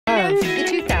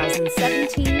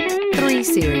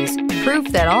Series, proof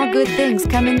that all good things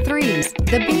come in threes.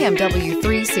 The BMW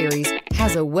 3 Series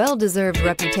has a well-deserved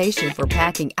reputation for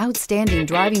packing outstanding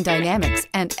driving dynamics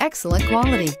and excellent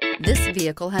quality. This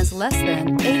vehicle has less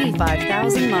than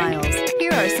 85,000 miles.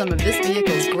 Here are some of this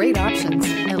vehicle's great options: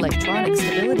 electronic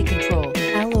stability control,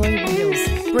 alloy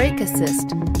wheels, brake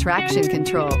assist, traction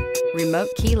control, remote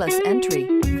keyless entry,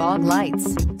 fog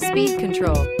lights, speed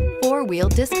control, four-wheel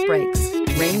disc brakes,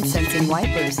 rain sensing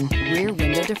wipers, rear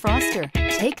window defroster.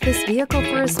 Take this vehicle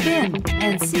for a spin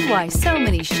and see why so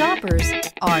many shoppers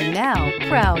are now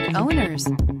proud owners.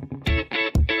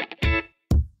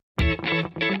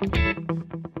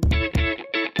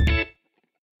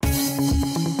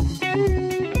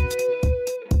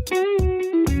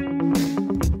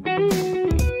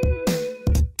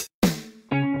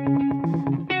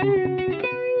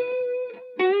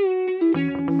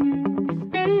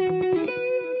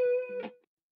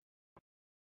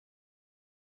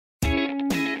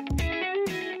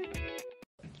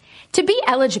 To be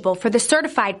eligible for the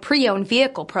Certified Pre-Owned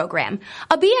Vehicle Program,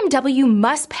 a BMW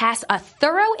must pass a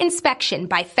thorough inspection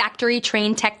by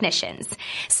factory-trained technicians.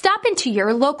 Stop into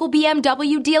your local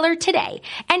BMW dealer today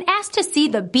and ask to see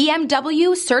the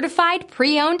BMW Certified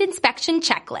Pre-Owned Inspection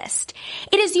Checklist.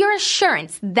 It is your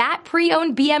assurance that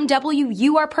pre-owned BMW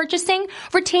you are purchasing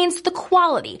retains the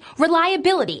quality,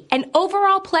 reliability, and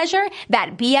overall pleasure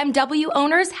that BMW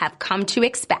owners have come to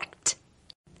expect.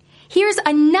 Here's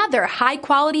another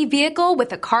high-quality vehicle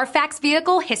with a Carfax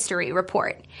Vehicle History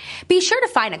Report. Be sure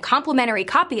to find a complimentary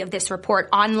copy of this report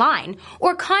online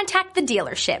or contact the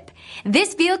dealership.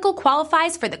 This vehicle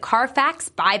qualifies for the Carfax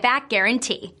Buyback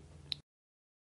Guarantee.